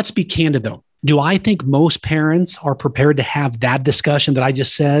now let's be candid, though. Do I think most parents are prepared to have that discussion that I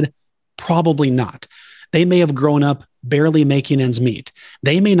just said? Probably not. They may have grown up barely making ends meet.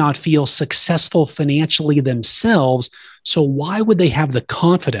 They may not feel successful financially themselves. So why would they have the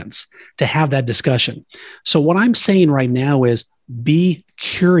confidence to have that discussion? So what I'm saying right now is be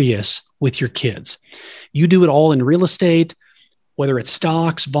curious with your kids. You do it all in real estate, whether it's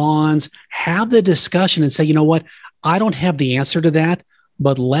stocks, bonds, have the discussion and say, you know what? I don't have the answer to that,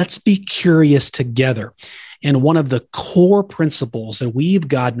 but let's be curious together. And one of the core principles that we've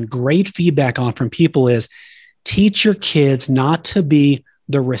gotten great feedback on from people is teach your kids not to be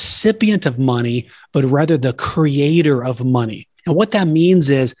the recipient of money, but rather the creator of money. And what that means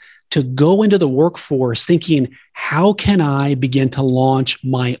is to go into the workforce thinking, how can I begin to launch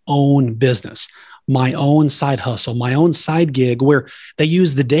my own business, my own side hustle, my own side gig, where they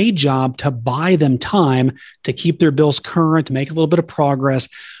use the day job to buy them time to keep their bills current, make a little bit of progress,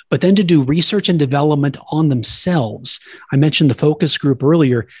 but then to do research and development on themselves. I mentioned the focus group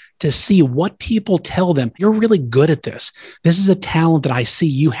earlier to see what people tell them. You're really good at this. This is a talent that I see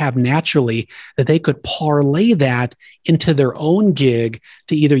you have naturally, that they could parlay that into their own gig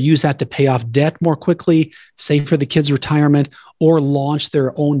to either use that to pay off debt more quickly, save for the kids' retirement, or launch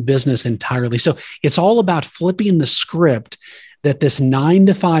their own business entirely. So it's all about flipping the script that this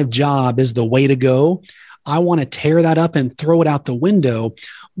 9-to-5 job is the way to go. I want to tear that up and throw it out the window.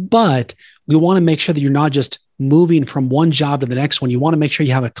 But we want to make sure that you're not just moving from one job to the next one. You want to make sure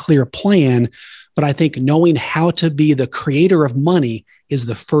you have a clear plan. But I think knowing how to be the creator of money is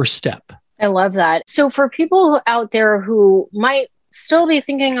the first step. I love that. So for people out there who might still be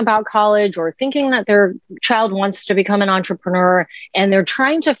thinking about college or thinking that their child wants to become an entrepreneur and they're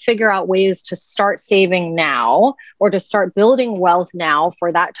trying to figure out ways to start saving now or to start building wealth now for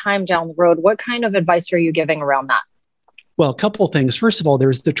that time down the road, what kind of advice are you giving around that? Well, a couple of things. First of all,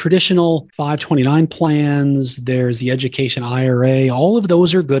 there's the traditional 529 plans. There's the education IRA. All of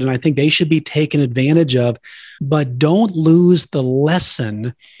those are good, and I think they should be taken advantage of. But don't lose the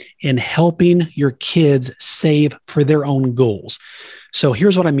lesson in helping your kids save for their own goals. So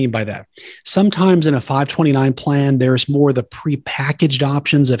here's what I mean by that. Sometimes in a 529 plan, there's more the prepackaged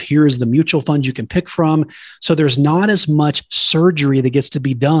options of here's the mutual fund you can pick from. So there's not as much surgery that gets to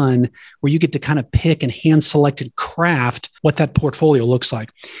be done where you get to kind of pick and hand select and craft what that portfolio looks like.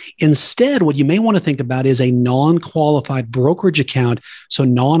 Instead, what you may want to think about is a non-qualified brokerage account. So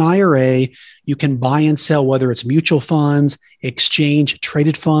non-IRA, you can buy and sell, whether it's mutual funds, exchange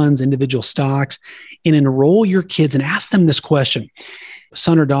traded funds, individual stocks, and enroll your kids and ask them this question.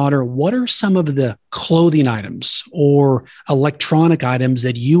 Son or daughter, what are some of the clothing items or electronic items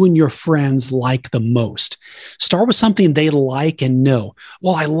that you and your friends like the most? Start with something they like and know.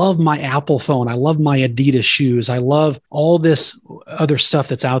 Well, I love my Apple phone. I love my Adidas shoes. I love all this other stuff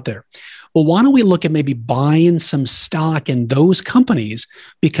that's out there. Well, why don't we look at maybe buying some stock in those companies?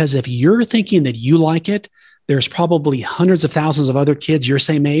 Because if you're thinking that you like it, there's probably hundreds of thousands of other kids your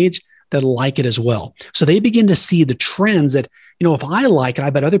same age that like it as well. So they begin to see the trends that, if I like it, I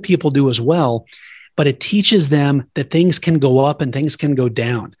bet other people do as well. But it teaches them that things can go up and things can go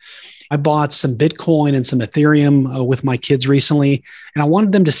down. I bought some Bitcoin and some Ethereum with my kids recently, and I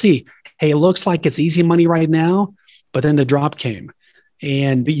wanted them to see, hey, it looks like it's easy money right now, but then the drop came.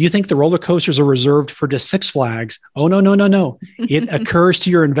 And you think the roller coasters are reserved for just Six Flags. Oh, no. It occurs to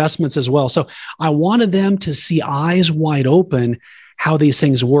your investments as well. So I wanted them to see eyes wide open how these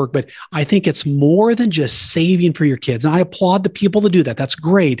things work. But I think it's more than just saving for your kids. And I applaud the people that do that. That's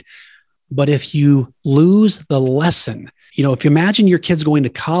great. But if you lose the lesson, if you imagine your kids going to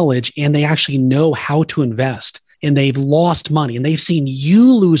college and they actually know how to invest and they've lost money and they've seen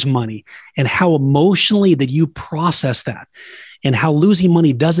you lose money and how emotionally that you process that and how losing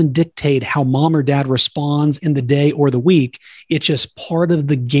money doesn't dictate how mom or dad responds in the day or the week. It's just part of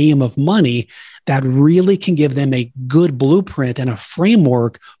the game of money that really can give them a good blueprint and a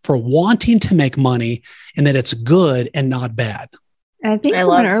framework for wanting to make money and that it's good and not bad. And I think from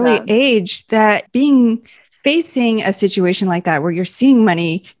an early age that facing a situation like that where you're seeing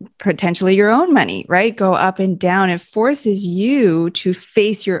money, potentially your own money, right, go up and down, it forces you to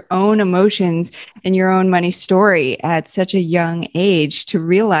face your own emotions and your own money story at such a young age to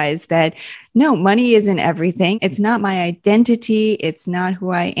realize that, no, money isn't everything. It's not my identity. It's not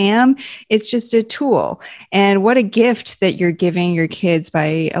who I am. It's just a tool. And what a gift that you're giving your kids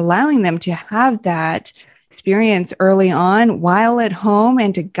by allowing them to have that experience early on while at home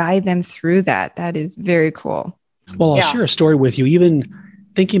and to guide them through that. That is very cool. Well, I'll share a story with you. Even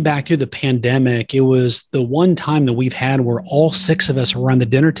thinking back through the pandemic, it was the one time that we've had where all six of us were around the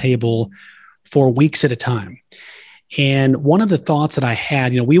dinner table for weeks at a time. And one of the thoughts that I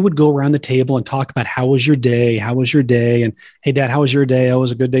had, we would go around the table and talk about how was your day? How was your day? And hey, Dad, how was your day? Oh, it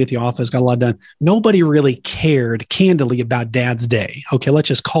was a good day at the office. Got a lot done. Nobody really cared candidly about Dad's day. Okay, let's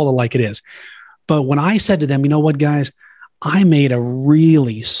just call it like it is. But when I said to them, you know what, guys, I made a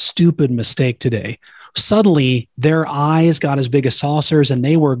really stupid mistake today. Suddenly, their eyes got as big as saucers and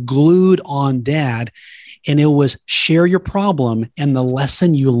they were glued on Dad. And it was share your problem and the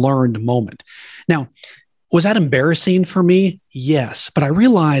lesson you learned moment. Now, was that embarrassing for me? Yes. But I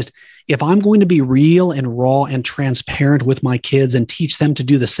realized if I'm going to be real and raw and transparent with my kids and teach them to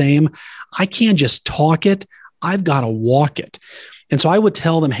do the same, I can't just talk it. I've got to walk it. And so I would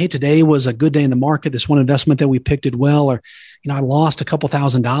tell them, hey, today was a good day in the market. This one investment that we picked did well, or, I lost a couple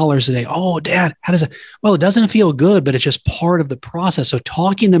 $1,000s today. Oh, Dad, how does it? Well, it doesn't feel good, but it's just part of the process. So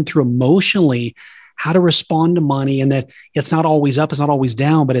talking them through emotionally how to respond to money and that it's not always up, it's not always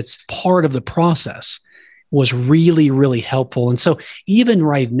down, but it's part of the process was really, really helpful. And so even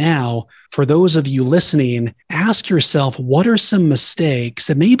right now, for those of you listening, ask yourself, what are some mistakes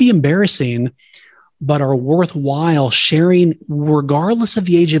that may be embarrassing, but are worthwhile sharing regardless of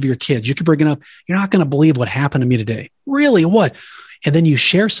the age of your kids? You could bring it up. You're not going to believe what happened to me today. Really? What? And then you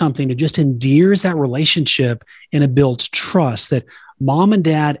share something that just endears that relationship and it builds trust that mom and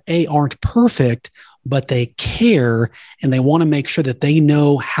dad, aren't perfect, but they care and they want to make sure that they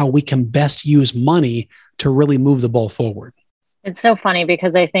know how we can best use money to really move the ball forward. It's so funny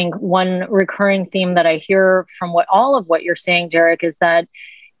because I think one recurring theme that I hear from all of what you're saying, Derrick, is that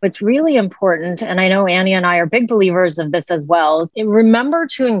what's really important, and I know Annie and I are big believers of this as well, remember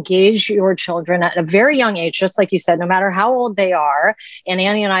to engage your children at a very young age, just like you said, no matter how old they are. And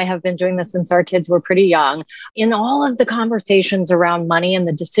Annie and I have been doing this since our kids were pretty young, in all of the conversations around money and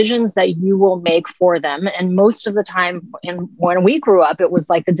the decisions that you will make for them. And most of the time, when we grew up, it was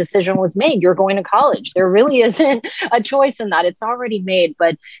like the decision was made. You're going to college. There really isn't a choice in that. It's already made.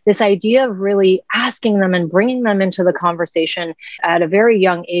 But this idea of really asking them and bringing them into the conversation at a very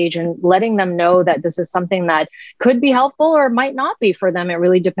young age and letting them know that this is something that could be helpful or might not be for them. It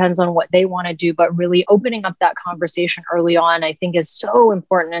really depends on what they want to do, but really opening up that conversation early on, I think, is so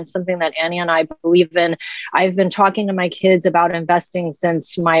important and something that Annie and I believe in. I've been talking to my kids about investing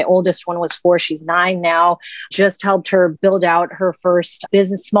since my oldest one was 4. She's 9 now. Just helped her build out her first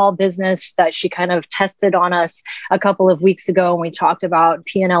small business that she kind of tested on us a couple of weeks ago. And we talked about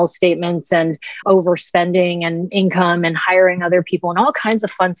P&L statements and overspending and income and hiring other people and all kinds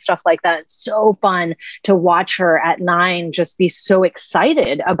of fun stuff like that. It's so fun to watch her at 9 just be so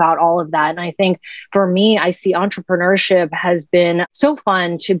excited about all of that. And I think for me, I see entrepreneurship has been so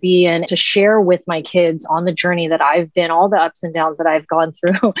fun to be in, to share with my kids on the journey that I've been, all the ups and downs that I've gone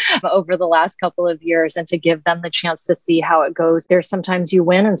through over the last couple of years, and to give them the chance to see how it goes. There's sometimes you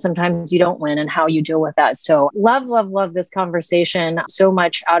win and sometimes you don't win, and how you deal with that. So love this conversation. So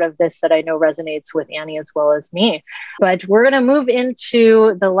much out of this that I know resonates with Annie as well as me. But we're going to move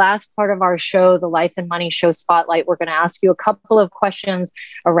into the last part of our show, the Life and Money Show Spotlight. We're going to ask you a couple of questions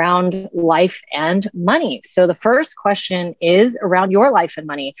around life and money. So the first question is around your life and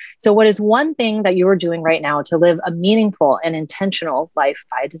money. So what is one thing that you are doing right now to live a meaningful and intentional life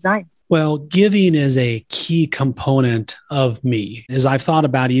by design? Well, giving is a key component of me. As I've thought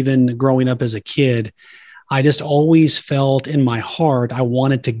about even growing up as a kid, I just always felt in my heart I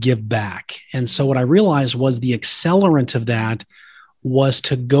wanted to give back. And so what I realized was the accelerant of that was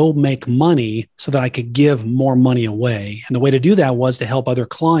to go make money so that I could give more money away. And the way to do that was to help other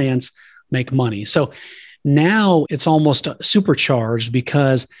clients make money. So now it's almost supercharged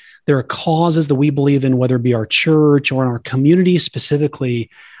because there are causes that we believe in, whether it be our church or in our community specifically.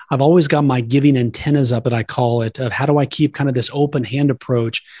 I've always got my giving antennas up, that I call it, of how do I keep kind of this open hand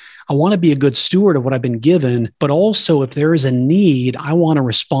approach. I want to be a good steward of what I've been given, but also if there is a need, I want to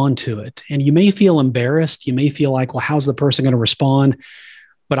respond to it. And you may feel embarrassed. You may feel like, well, how's the person going to respond?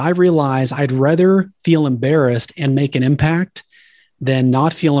 But I realize I'd rather feel embarrassed and make an impact than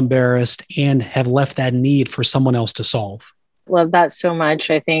not feel embarrassed and have left that need for someone else to solve. Love that so much.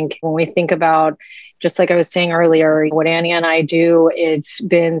 I think when we think about, just like I was saying earlier, what Annie and I do, it's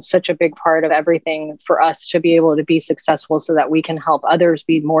been such a big part of everything for us to be able to be successful so that we can help others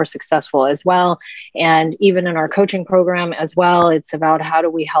be more successful as well. And even in our coaching program as well, it's about how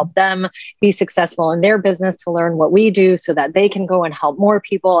do we help them be successful in their business, to learn what we do so that they can go and help more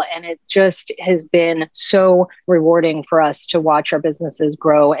people. And it just has been so rewarding for us to watch our businesses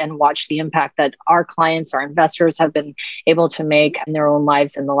grow and watch the impact that our clients, our investors have been able to make in their own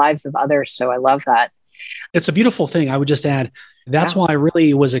lives and the lives of others. So I love that. It's a beautiful thing. I would just add, that's why I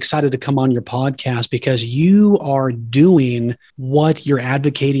really was excited to come on your podcast, because you are doing what you're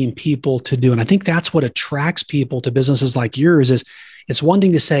advocating people to do. And I think that's what attracts people to businesses like yours. Is it's one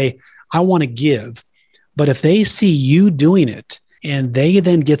thing to say, I want to give, but if they see you doing it and they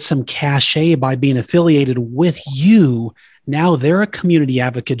then get some cachet by being affiliated with you, now they're a community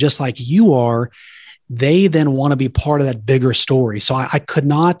advocate just like you are. They then want to be part of that bigger story. So I could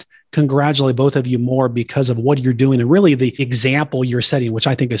not congratulate both of you more because of what you're doing and really the example you're setting, which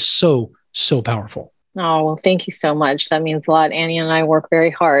I think is so, so powerful. Oh, well, thank you so much. That means a lot. Annie and I work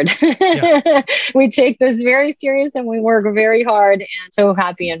very hard. Yeah. We take this very serious and we work very hard, and so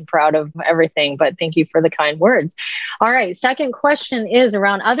happy and proud of everything. But thank you for the kind words. All right. Second question is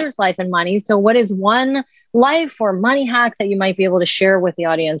around others' life and money. So what is one life or money hack that you might be able to share with the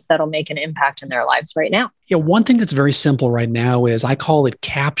audience that'll make an impact in their lives right now? Yeah. One thing that's very simple right now is I call it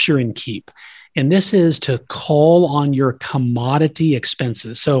capture and keep. And this is to call on your commodity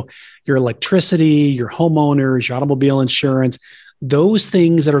expenses. So your electricity, your homeowners, your automobile insurance, those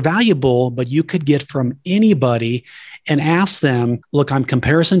things that are valuable, but you could get from anybody, and ask them, look, I'm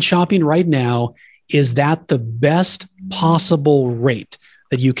comparison shopping right now. Is that the best possible rate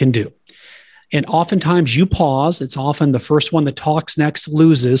that you can do? And oftentimes you pause. It's often the first one that talks next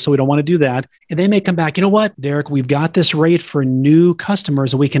loses. So we don't want to do that. And they may come back, you know what, Derrick, we've got this rate for new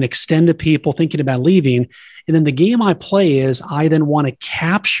customers that we can extend to people thinking about leaving. And then the game I play is I then want to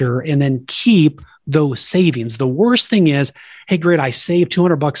capture and then keep those savings. The worst thing is, hey, great, I saved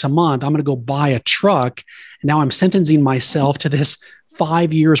 $200 a month. I'm going to go buy a truck. And now I'm sentencing myself to this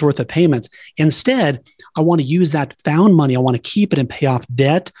 5 years worth of payments. Instead, I want to use that found money. I want to keep it and pay off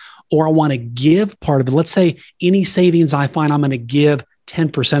debt, or I want to give part of it. Let's say any savings I find, I'm going to give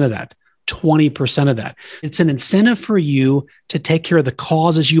 10% of that, 20% of that. It's an incentive for you to take care of the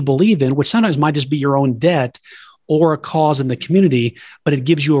causes you believe in, which sometimes might just be your own debt or a cause in the community, but it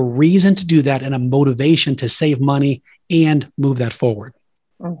gives you a reason to do that and a motivation to save money and move that forward.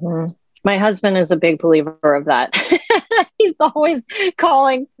 Mm-hmm. My husband is a big believer of that. He's always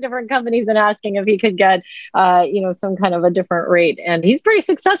calling different companies and asking if he could get, some kind of a different rate. And he's pretty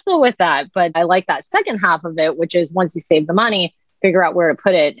successful with that. But I like that second half of it, which is once you save the money, figure out where to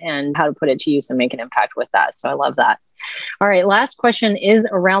put it and how to put it to use and make an impact with that. So I love that. All right. Last question is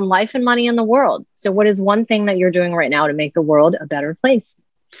around life and money in the world. So what is one thing that you're doing right now to make the world a better place?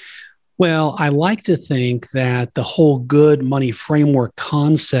 Well, I like to think that the whole good money framework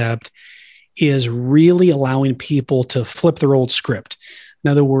concept is really allowing people to flip their old script.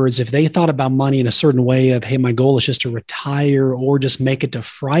 In other words, if they thought about money in a certain way of, hey, my goal is just to retire or just make it to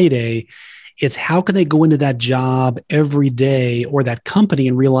Friday, it's how can they go into that job every day or that company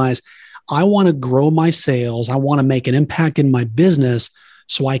and realize, I want to grow my sales. I want to make an impact in my business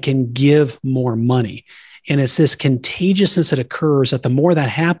so I can give more money. And it's this contagiousness that occurs that the more that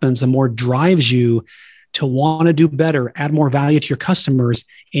happens, the more it drives you to want to do better, add more value to your customers,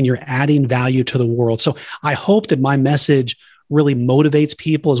 and you're adding value to the world. So I hope that my message really motivates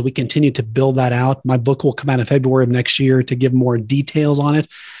people as we continue to build that out. My book will come out in February of next year to give more details on it.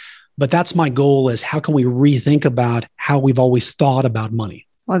 But that's my goal, is how can we rethink about how we've always thought about money?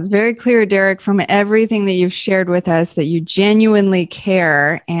 Well, it's very clear, Derrick, from everything that you've shared with us, that you genuinely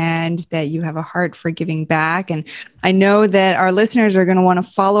care and that you have a heart for giving back. And I know that our listeners are going to want to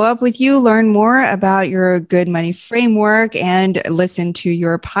follow up with you, learn more about your good money framework, and listen to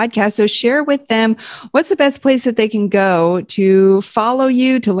your podcast. So share with them, what's the best place that they can go to follow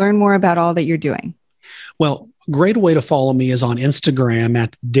you, to learn more about all that you're doing? Well, a great way to follow me is on Instagram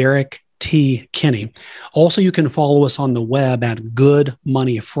at Derrick T. Kinney. Also, you can follow us on the web at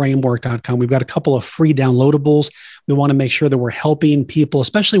goodmoneyframework.com. We've got a couple of free downloadables. We want to make sure that we're helping people,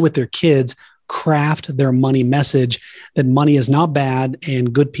 especially with their kids, craft their money message, that money is not bad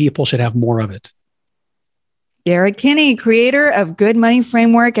and good people should have more of it. Derrick Kinney, creator of Good Money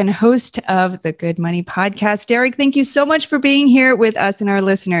Framework and host of the Good Money Podcast. Derrick, thank you so much for being here with us and our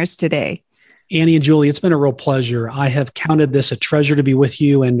listeners today. Annie and Julie, it's been a real pleasure. I have counted this a treasure to be with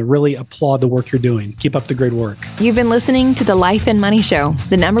you and really applaud the work you're doing. Keep up the great work. You've been listening to The Life and Money Show,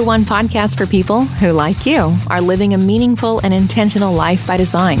 the #1 podcast for people who, like you, are living a meaningful and intentional life by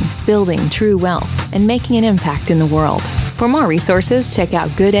design, building true wealth, and making an impact in the world. For more resources, check out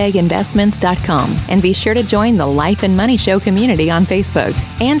goodegginvestments.com and be sure to join the Life and Money Show community on Facebook.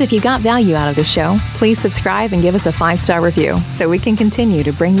 And if you got value out of the show, please subscribe and give us a 5-star review so we can continue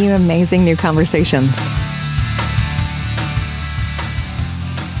to bring you amazing new conversations.